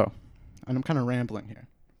 also, and I'm kind of rambling here,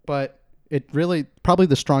 but it really, probably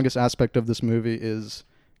the strongest aspect of this movie is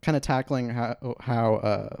kind of tackling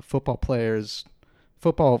how football, fucks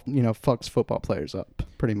football players up,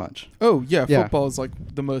 pretty much. Oh, yeah, football is like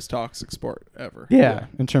the most toxic sport ever. Yeah,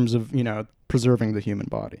 in terms of, you know, preserving the human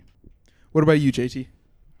body. What about you, JT?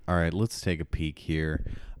 All right, let's take a peek here.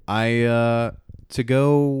 To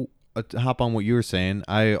hop on what you were saying,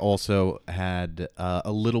 I also had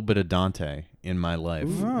a little bit of Dante in my life.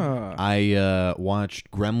 I watched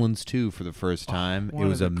Gremlins 2 for the first time. It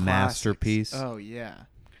was a masterpiece. Oh, yeah.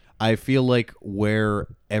 I feel like where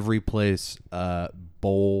every place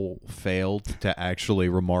Boll failed to actually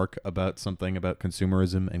remark about something about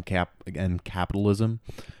consumerism and capitalism,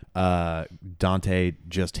 Dante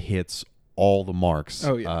just hits all the marks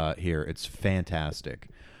here. It's fantastic.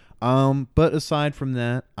 But aside from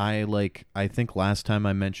that, I think last time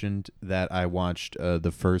I mentioned that I watched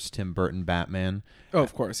the first Tim Burton Batman. Oh,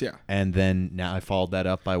 of course, yeah. And then now I followed that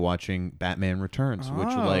up by watching Batman Returns,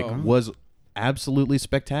 which was absolutely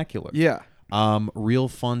spectacular. Yeah. Real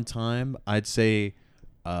fun time. I'd say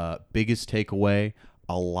biggest takeaway,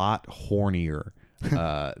 a lot hornier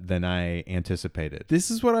than I anticipated.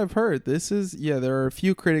 This is what I've heard. There are a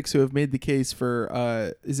few critics who have made the case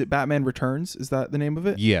for, is it Batman Returns? Is that the name of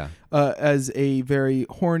it? Yeah. As a very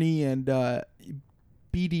horny and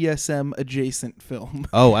BDSM adjacent film.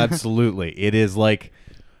 Oh, absolutely. It is like,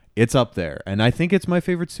 it's up there. And I think it's my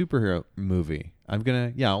favorite superhero movie.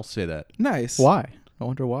 I'll say that. Nice. Why? I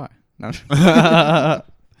wonder why. No.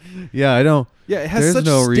 Yeah, I don't. Yeah, it has there's such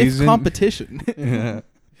no stiff reason. competition. Yeah.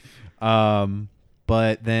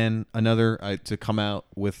 But then another to come out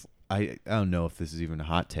with, I don't know if this is even a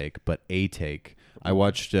hot take, but a take. I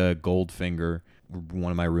watched Goldfinger.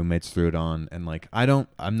 One of my roommates threw it on, and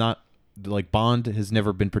Bond has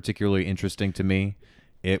never been particularly interesting to me.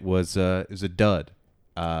 It was a dud.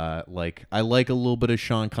 I like a little bit of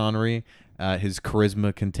Sean Connery. His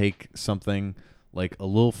charisma can take something like a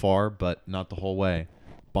little far, but not the whole way.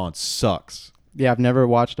 Bond sucks. Yeah, I've never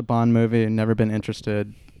watched a Bond movie, never been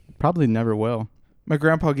interested, probably never will. My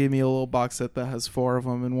grandpa gave me a little box set that has 4 of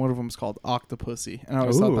them, and one of them is called Octopussy, and I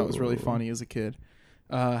always thought that was really funny as a kid.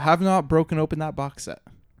 Have not broken open that box set.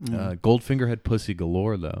 Goldfinger had pussy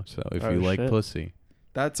galore, though, so if you like pussy.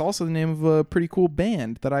 That's also the name of a pretty cool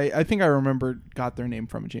band that I think I remember got their name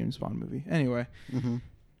from a James Bond movie. Anyway,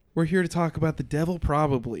 we're here to talk about The Devil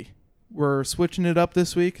Probably. We're switching it up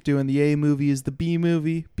this week, doing the A movie is the B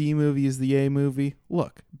movie, B movie is the A movie.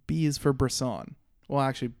 Look, B is for Bresson. Well,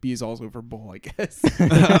 actually, B is also for boll, I guess.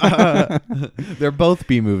 They're both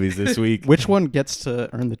B movies this week. Which one gets to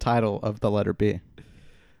earn the title of the letter B?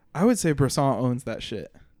 I would say Bresson owns that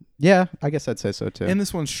shit. Yeah, I guess I'd say so too. And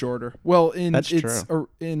this one's shorter. Well, That's true.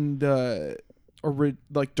 In the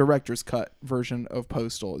director's cut version of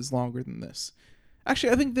Postal is longer than this.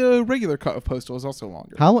 Actually, I think the regular cut of Postal is also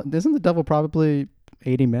longer. Isn't The Devil probably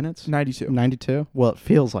 80 minutes? 92. 92? Well, it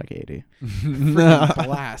feels like 80. Freaking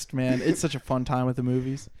blast, man. It's such a fun time with the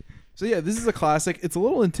movies. So yeah, this is a classic. It's a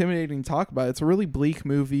little intimidating to talk about. It's a really bleak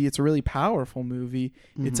movie. It's a really powerful movie.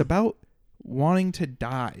 It's about wanting to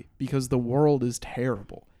die because the world is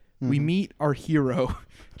terrible. We meet our hero,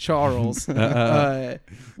 Charles.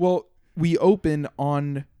 Well, we open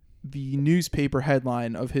on the newspaper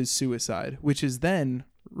headline of his suicide, which is then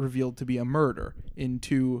revealed to be a murder in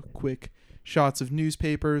 2 quick shots of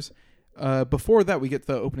newspapers. Before that, we get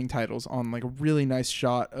the opening titles on like a really nice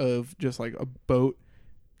shot of just like a boat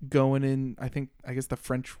going in, I guess the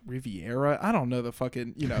French Riviera. I don't know the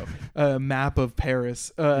fucking, map of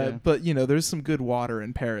Paris. But, there's some good water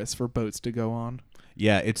in Paris for boats to go on.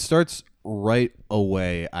 Yeah, it starts right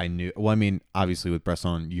away. I knew. Well, I mean, obviously with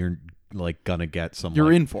Bresson, you're like gonna get some.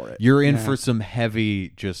 You're in for it. You're in for some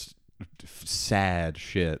heavy, just sad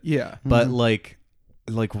shit. Yeah, but like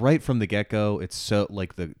right from the get go, it's so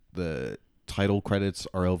like the title credits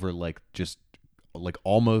are over like just like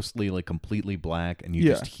almostly like completely black, and you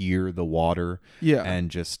just hear the water. Yeah, and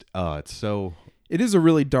just it's so. It is a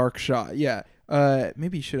really dark shot. Yeah.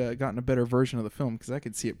 Maybe you should have gotten a better version of the film because I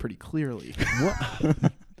could see it pretty clearly.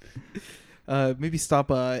 Maybe stop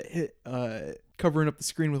covering up the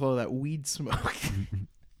screen with all that weed smoke.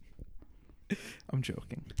 I'm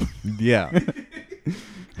joking. Yeah.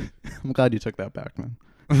 I'm glad you took that back, man.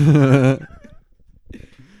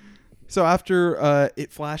 So after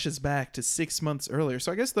it flashes back to 6 months earlier.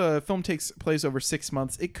 So I guess the film takes place over 6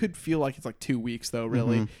 months. It could feel like it's like 2 weeks, though,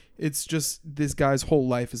 really. It's just this guy's whole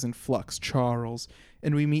life is in flux, Charles.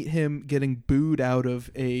 And we meet him getting booed out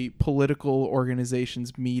of a political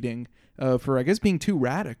organization's meeting for, I guess, being too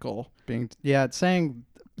radical. But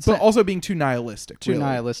also being too nihilistic. Too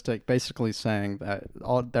nihilistic, basically saying that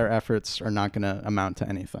all their efforts are not going to amount to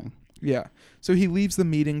anything. Yeah. So he leaves the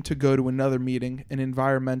meeting to go to another meeting, an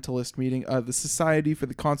environmentalist meeting, the Society for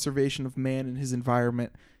the Conservation of Man and His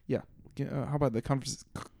Environment. Yeah. How about the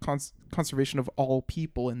conservation of all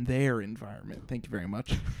people and their environment? Thank you very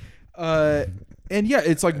much. And yeah,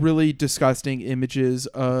 it's like really disgusting images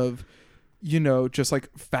of, just like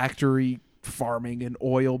factory farming and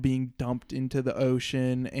oil being dumped into the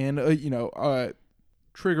ocean, and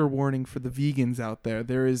trigger warning for the vegans out there.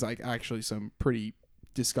 There is like actually some pretty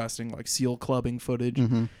disgusting like seal clubbing footage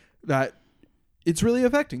that it's really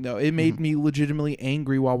affecting, though. It made me legitimately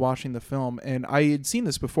angry while watching the film, and I had seen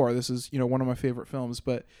this before. This is one of my favorite films,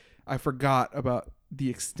 but I forgot about the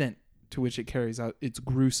extent to which it carries out its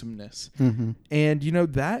gruesomeness. And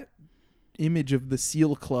that image of the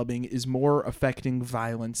seal clubbing is more affecting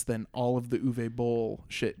violence than all of the Uwe Boll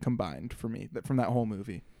shit combined for me from that whole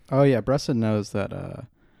movie. Oh yeah, Bresson knows that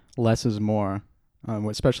less is more,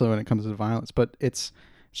 especially when it comes to violence. But it's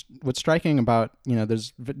what's striking about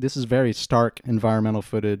this is very stark environmental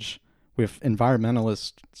footage with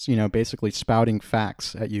environmentalists basically spouting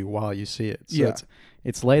facts at you while you see it. So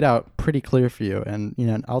it's laid out pretty clear for you,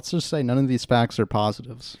 and I'll just say none of these facts are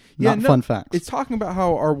positives. Fun facts. It's talking about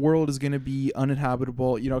how our world is going to be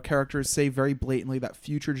uninhabitable. Characters say very blatantly that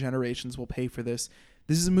future generations will pay for this.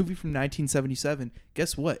 This is a movie from 1977.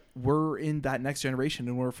 Guess what? We're in that next generation,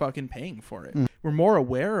 and we're fucking paying for it. We're more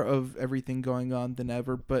aware of everything going on than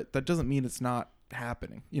ever, but that doesn't mean it's not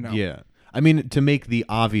happening. Yeah. I mean, to make the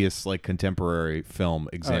obvious like contemporary film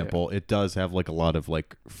example, it does have like a lot of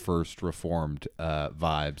like first reformed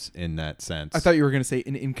vibes in that sense. I thought you were going to say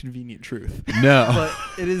An Inconvenient Truth. No. But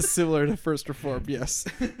it is similar to First Reformed, yes.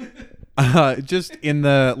 Just in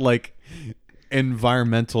the like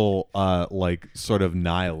environmental like sort of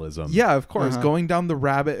nihilism. Yeah, of course. Going down the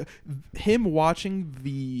rabbit, him watching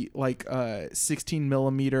the 16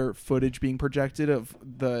 millimeter footage being projected of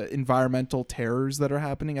the environmental terrors that are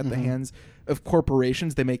happening at the hands of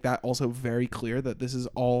corporations. They make that also very clear that this is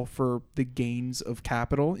all for the gains of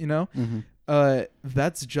capital, you know?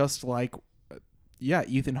 That's just like,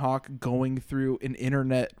 Ethan Hawke going through an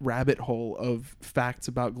internet rabbit hole of facts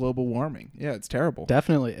about global warming. Yeah, it's terrible.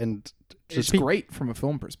 Definitely. And it's great from a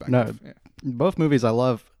film perspective. No, both movies I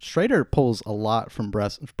love. Schrader pulls a lot from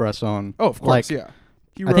Bresson. Oh, of course, yeah.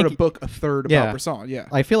 He wrote a book a third about Bresson, yeah.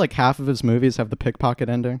 I feel like half of his movies have the pickpocket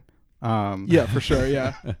ending. Yeah, for sure,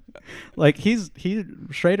 yeah. Like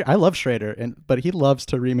Schrader, I love Schrader, but he loves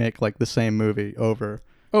to remake like the same movie over.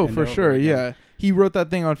 Oh, for sure, yeah. He wrote that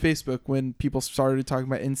thing on Facebook when people started talking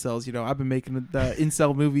about incels. You know, I've been making the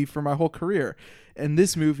incel movie for my whole career. And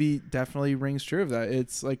this movie definitely rings true of that.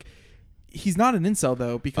 It's like, he's not an incel,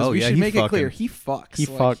 though, because we should make it clear. He fucks. He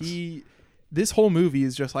fucks. This whole movie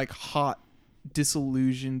is just like hot,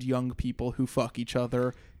 disillusioned young people who fuck each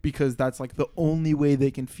other because that's like the only way they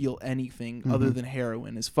can feel anything other than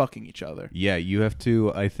heroin is fucking each other. Yeah, you have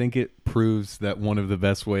to. I think it proves that one of the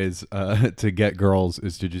best ways to get girls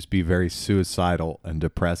is to just be very suicidal and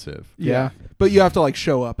depressive. Yeah. But you have to like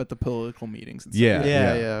show up at the political meetings and stuff.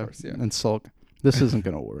 Yeah. Of course, And sulk. This isn't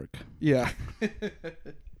going to work. Yeah.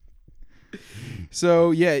 So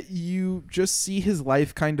you just see his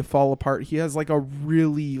life kind of fall apart. He has like a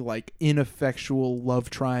really like ineffectual love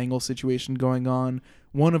triangle situation going on.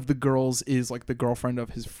 One of the girls is like the girlfriend of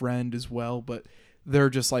his friend as well, but they're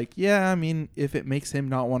just like, yeah, I mean, if it makes him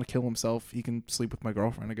not want to kill himself, he can sleep with my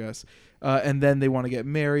girlfriend, I guess. And then they want to get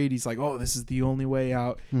married. He's like, oh, this is the only way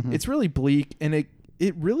out. It's really bleak, and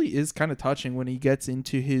it really is kind of touching when he gets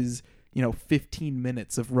into his 15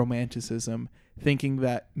 minutes of romanticism, thinking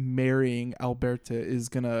that marrying Alberta is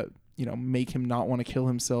gonna make him not want to kill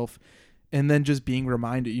himself, and then just being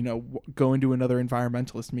reminded, going to another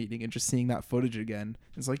environmentalist meeting and just seeing that footage again.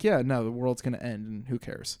 It's like, yeah, no, the world's gonna end, and who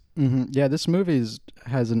cares? Yeah, this movie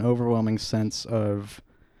has an overwhelming sense of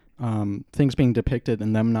things being depicted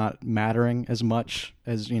and them not mattering as much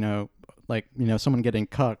as someone getting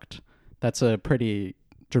cucked. That's a pretty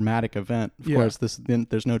dramatic event. Of course,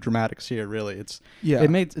 there's no dramatics here, really. It's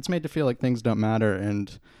made to feel like things don't matter,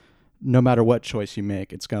 and no matter what choice you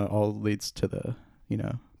make, it's gonna all leads to the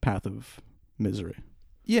path of misery.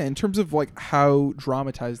 Yeah, in terms of like how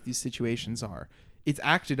dramatized these situations are, it's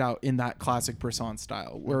acted out in that classic Bresson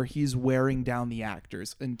style where he's wearing down the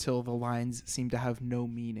actors until the lines seem to have no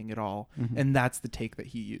meaning at all, and that's the take that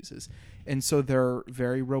he uses. And so they're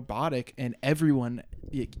very robotic, and everyone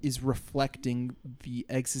is reflecting the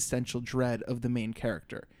existential dread of the main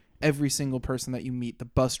character. Every single person that you meet, the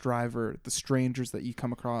bus driver, the strangers that you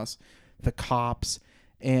come across, the cops,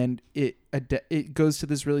 and it goes to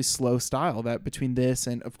this really slow style that between this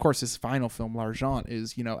and, of course, his final film, L'Argent,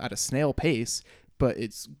 is, at a snail pace, but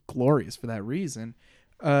it's glorious for that reason.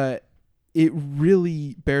 It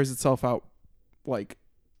really bears itself out like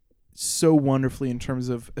so wonderfully in terms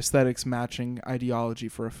of aesthetics matching ideology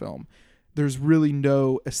for a film. There's really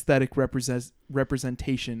no aesthetic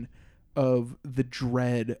representation of the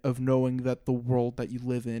dread of knowing that the world that you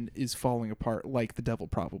live in is falling apart, like The Devil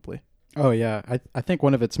Probably. Oh yeah, I think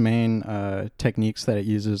one of its main techniques that it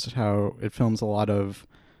uses is how it films a lot of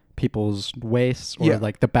people's waists or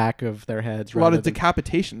like the back of their heads. A lot of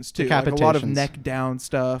decapitations too. Like a lot of neck down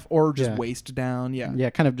stuff or just waist down. Yeah. Yeah,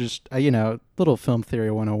 kind of just little film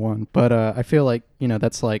theory 101. But I feel like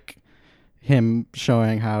that's like him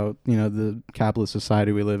showing how the capitalist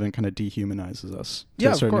society we live in kind of dehumanizes us to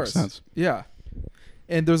a certain extent. Yeah,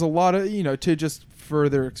 and there's a lot of to just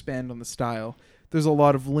further expand on the style. There's a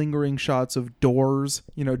lot of lingering shots of doors,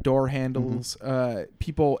 door handles,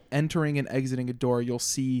 people entering and exiting a door. You'll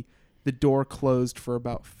see the door closed for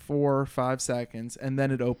about 4 or 5 seconds, and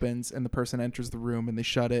then it opens, and the person enters the room, and they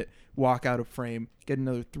shut it, walk out of frame, get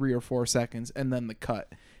another 3 or 4 seconds, and then the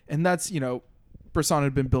cut. And that's, Bresson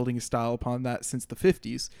had been building his style upon that since the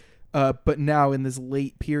 50s. But now in this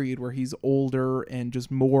late period where he's older and just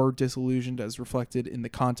more disillusioned as reflected in the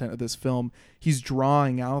content of this film, he's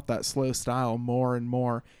drawing out that slow style more and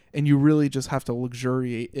more. And you really just have to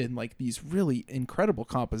luxuriate in like these really incredible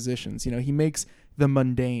compositions. He makes the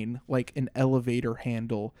mundane, like an elevator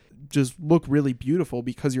handle, just look really beautiful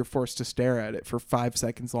because you're forced to stare at it for 5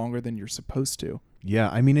 seconds longer than you're supposed to. Yeah,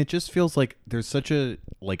 I mean, it just feels like there's such a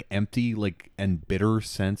like empty and bitter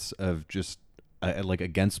sense of just like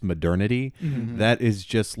against modernity that is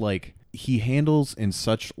just like he handles in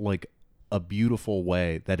such like a beautiful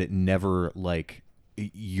way that it never like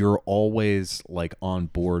you're always like on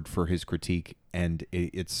board for his critique, and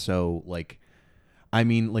it's so like, I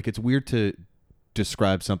mean, like, it's weird to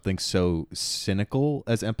describe something so cynical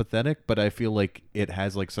as empathetic, but I feel like it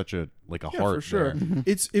has like such a heart. For sure. there.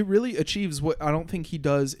 It really achieves what I don't think he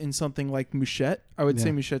does in something like Mouchette. I would say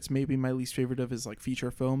Yeah. Mouchette's maybe my least favorite of his like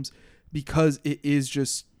feature films, because it is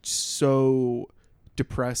just so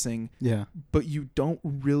depressing. Yeah. But you don't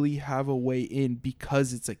really have a way in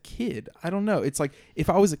because it's a kid. I don't know. It's like if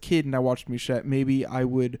I was a kid and I watched Mouchette, maybe I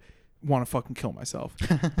would want to fucking kill myself.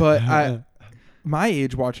 But my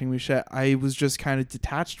age watching Mouchette, I was just kind of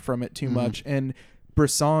detached from it too much. And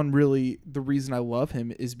Bresson, really, the reason I love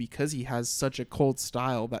him is because he has such a cold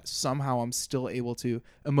style that somehow I'm still able to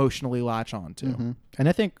emotionally latch on to. And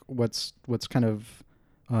I think what's kind of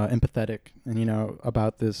empathetic and, you know,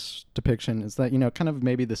 about this depiction is that, you know, kind of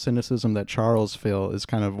maybe the cynicism that Charles feel is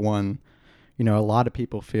kind of one, you know, a lot of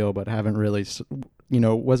people feel, but haven't really, you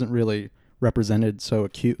know, wasn't really represented so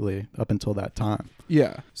acutely up until that time.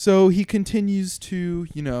 Yeah. So he continues to,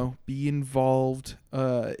 you know, be involved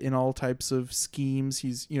in all types of schemes.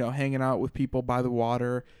 He's, you know, hanging out with people by the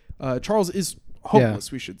water. Charles is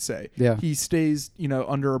homeless, we should say. Yeah. He stays, you know,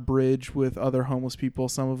 under a bridge with other homeless people.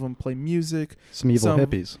 Some of them play music. Some evil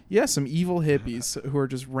hippies. Yeah, some evil hippies who are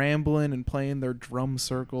just rambling and playing their drum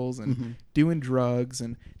circles and doing drugs.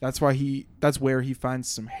 And that's where he finds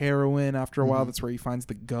some heroin after a while. That's where he finds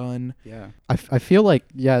the gun. Yeah. I feel like,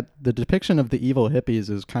 yeah, the depiction of the evil hippies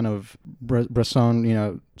is kind of Bresson, you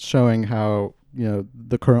know, showing how, you know,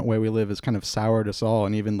 the current way we live is kind of soured us all.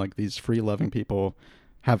 And even like these free-loving people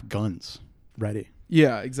have guns ready.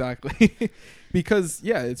 Yeah, exactly. Because,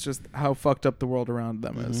 yeah, it's just how fucked up the world around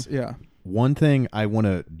them is. Yeah. One thing I want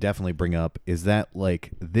to definitely bring up is that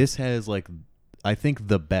like this has like, I think,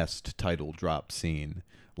 the best title drop scene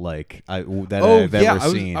like I've ever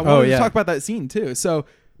seen. I wanted to talk about that scene too. So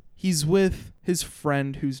he's with his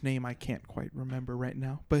friend whose name I can't quite remember right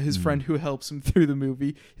now, but his friend who helps him through the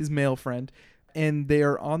movie, his male friend, and they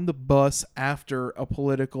are on the bus after a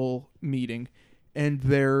political meeting, and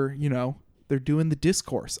they're, you know, they're doing the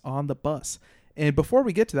discourse on the bus. And before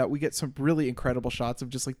we get to that, we get some really incredible shots of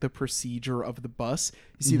just like the procedure of the bus.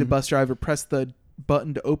 You see the bus driver press the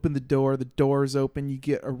button to open the door is open. You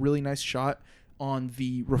get a really nice shot on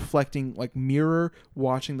the reflecting like mirror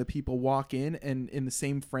watching the people walk in, and in the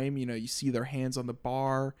same frame, you know, you see their hands on the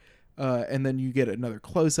bar, and then you get another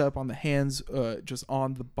close-up on the hands just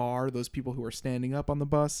on the bar, those people who are standing up on the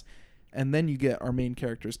bus. And then you get our main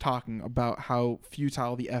characters talking about how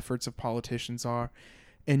futile the efforts of politicians are.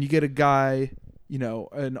 And you get a guy, you know,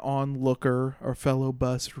 an onlooker or fellow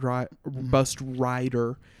bus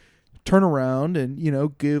rider, turn around and, you know,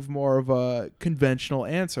 give more of a conventional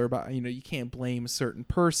answer about, you know, you can't blame a certain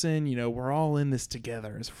person. You know, we're all in this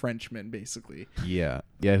together as Frenchmen, basically. Yeah.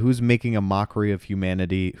 Who's making a mockery of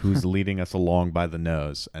humanity? Who's leading us along by the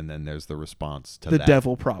nose? And then there's the response to the that.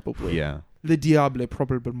 devil, probably. Yeah. Le diable,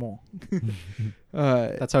 probablement.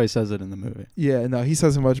 That's how he says it in the movie. Yeah, no, he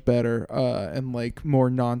says it much better and like more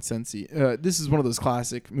nonsensy. This is one of those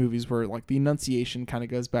classic movies where like the enunciation kind of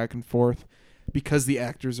goes back and forth because the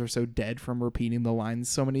actors are so dead from repeating the lines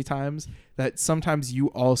so many times that sometimes you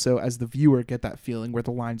also, as the viewer, get that feeling where the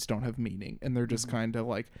lines don't have meaning and they're just kind of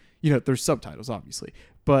like, you know, there's subtitles obviously,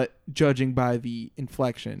 but judging by the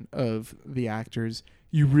inflection of the actors,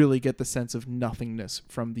 you really get the sense of nothingness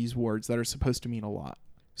from these words that are supposed to mean a lot.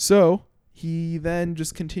 So he then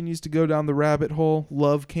just continues to go down the rabbit hole.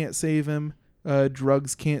 Love can't save him.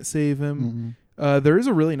 Drugs can't save him. There is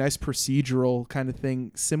a really nice procedural kind of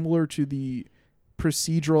thing similar to the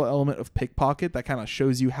procedural element of pickpocket that kind of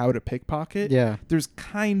shows you how to pickpocket. Yeah. There's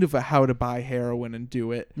kind of a how to buy heroin and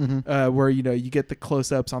do it, where, you know, you get the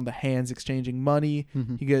close-ups on the hands exchanging money.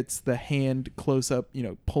 He gets the hand close-up, you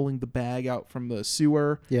know, pulling the bag out from the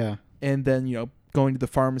sewer. Yeah. And then, you know, going to the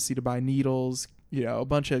pharmacy to buy needles, you know, a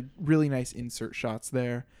bunch of really nice insert shots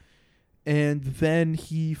there. And then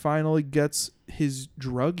he finally gets his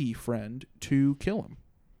druggy friend to kill him.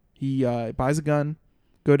 He buys a gun,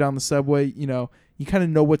 go down the subway, you know, you kind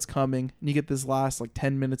of know what's coming. And you get this last like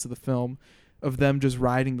 10 minutes of the film of them just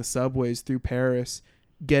riding the subways through Paris,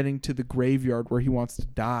 getting to the graveyard where he wants to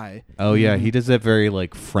die. Oh yeah, he does that very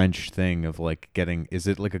like French thing of like getting, is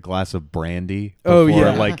it like a glass of brandy? Oh,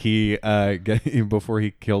 yeah. Like he before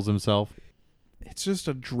he kills himself. It's just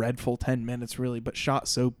a dreadful 10 minutes really, but shot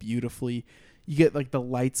so beautifully. You get like the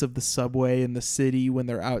lights of the subway in the city when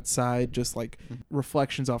they're outside, just like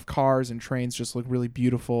reflections off cars and trains just look really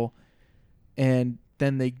beautiful. And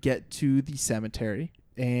then they get to the cemetery,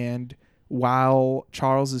 and while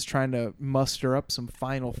Charles is trying to muster up some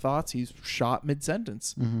final thoughts, he's shot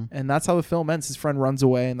mid-sentence. And that's how the film ends. His friend runs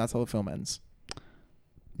away, and that's how the film ends.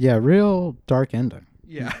 Yeah, real dark ending.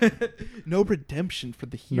 Yeah. No redemption for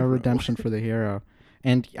the hero. No redemption for the hero.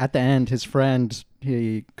 And at the end, his friend,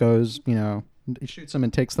 he goes, he shoots him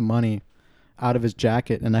and takes the money out of his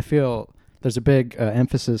jacket. And I feel there's a big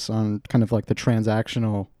emphasis on kind of like the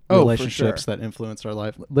transactional relationships that influence our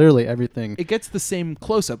life. Literally everything. It gets the same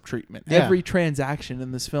close-up treatment. Yeah. Every transaction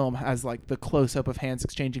in this film has like the close-up of hands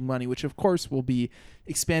exchanging money, which of course will be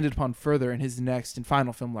expanded upon further in his next and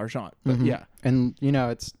final film, L'Argent. But yeah. And,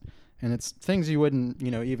 it's things you wouldn't,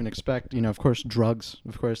 even expect. Of course, drugs.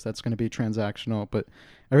 Of course, that's going to be transactional. But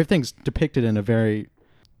everything's depicted in a very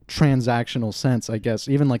transactional sense, I guess.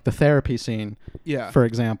 Even like the therapy scene, for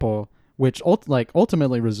example, which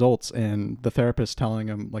ultimately results in the therapist telling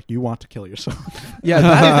him, like, you want to kill yourself. Yeah,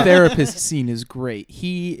 that therapist scene is great.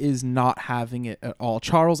 He is not having it at all.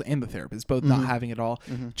 Charles and the therapist both not having it all.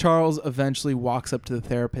 Charles eventually walks up to the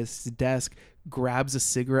therapist's desk, grabs a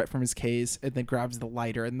cigarette from his case, and then grabs the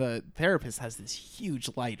lighter. And the therapist has this huge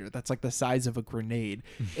lighter that's like the size of a grenade,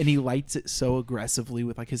 and he lights it so aggressively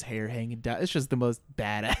with like his hair hanging down. It's just the most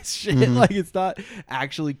badass shit. Like, it's not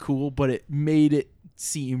actually cool, but it made it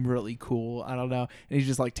seem really cool. I don't know. And he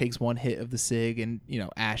just like takes one hit of the cig and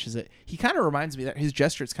ashes it. He kind of reminds me that his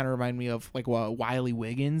gestures kind of remind me of like Wiley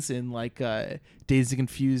Wiggins in like Dazed and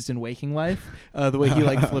Confused and Waking Life. The way he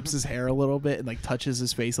like flips his hair a little bit and like touches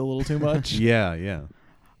his face a little too much. Yeah.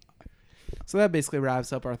 So that basically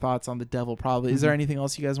wraps up our thoughts on The Devil Probably. Is there anything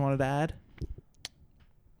else you guys wanted to add?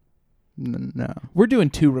 No. We're doing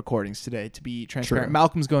 2 recordings today, to be transparent. True.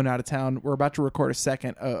 Malcolm's going out of town. We're about to record a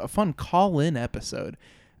second, a fun call-in episode.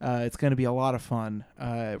 It's going to be a lot of fun.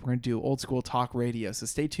 We're going to do old school talk radio, so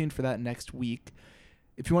stay tuned for that next week.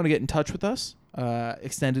 If you want to get in touch with us,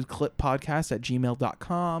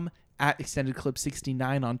 extendedclippodcast@gmail.com, at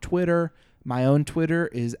extendedclip69 on Twitter. My own Twitter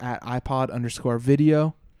is at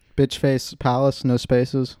iPod_video. Bitchface Palace, no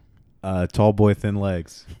spaces. Tall boy, thin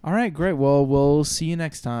legs. All right, great. Well, we'll see you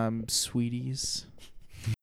next time, sweeties.